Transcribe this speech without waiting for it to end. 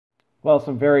Well,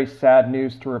 some very sad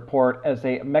news to report as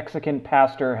a Mexican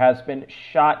pastor has been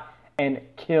shot and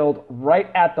killed right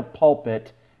at the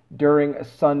pulpit during a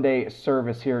Sunday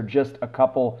service here just a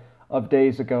couple of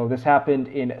days ago. This happened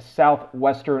in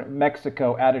southwestern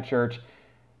Mexico at a church.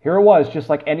 Here it was, just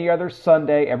like any other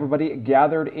Sunday, everybody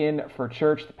gathered in for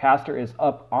church. The pastor is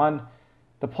up on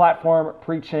the platform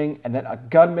preaching, and then a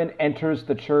gunman enters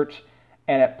the church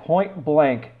and at point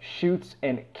blank shoots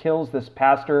and kills this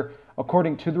pastor.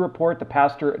 According to the report, the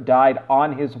pastor died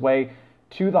on his way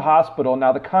to the hospital.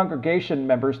 Now, the congregation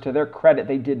members, to their credit,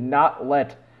 they did not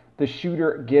let the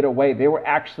shooter get away. They were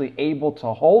actually able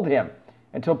to hold him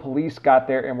until police got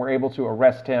there and were able to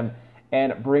arrest him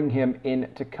and bring him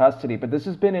into custody. But this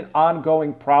has been an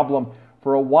ongoing problem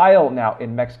for a while now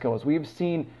in Mexico, as we've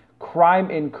seen crime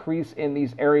increase in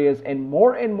these areas, and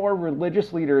more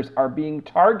religious leaders are being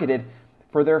targeted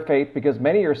for their faith, because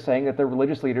many are saying that the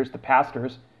religious leaders, the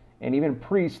pastors, and even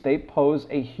priests, they pose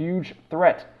a huge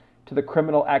threat to the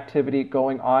criminal activity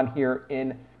going on here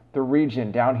in the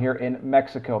region, down here in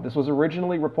Mexico. This was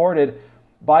originally reported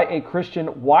by a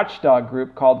Christian watchdog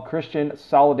group called Christian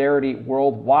Solidarity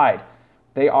Worldwide.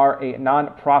 They are a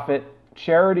nonprofit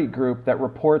charity group that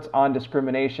reports on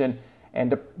discrimination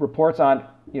and reports on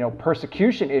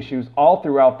persecution issues all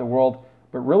throughout the world,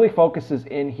 but really focuses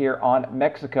in here on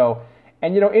Mexico.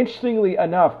 And interestingly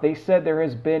enough, they said there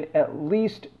has been at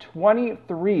least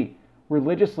 23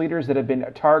 religious leaders that have been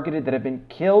targeted, that have been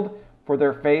killed for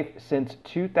their faith since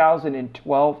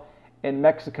 2012 in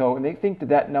Mexico, and they think that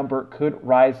that number could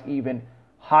rise even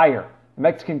higher. The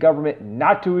Mexican government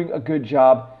not doing a good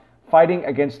job fighting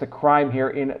against the crime here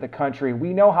in the country.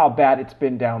 We know how bad it's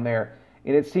been down there,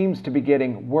 and it seems to be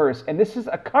getting worse. And this is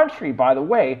a country, by the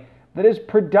way, that is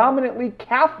predominantly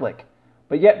Catholic,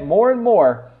 but yet more and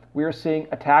more we are seeing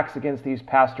attacks against these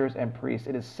pastors and priests.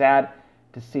 It is sad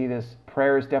to see this.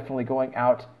 Prayer is definitely going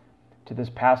out to this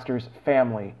pastor's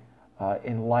family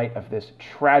in light of this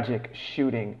tragic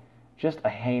shooting, just a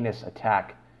heinous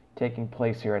attack taking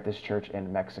place here at this church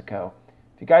in Mexico.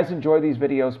 If you guys enjoy these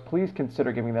videos, please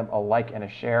consider giving them a like and a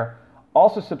share.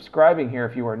 Also subscribing here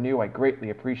if you are new. I greatly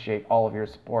appreciate all of your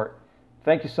support.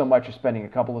 Thank you so much for spending a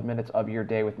couple of minutes of your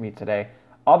day with me today.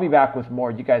 I'll be back with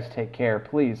more. You guys take care.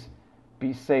 Please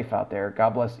be safe out there.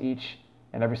 God bless each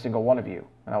and every single one of you,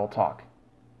 and I will talk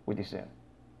with you soon.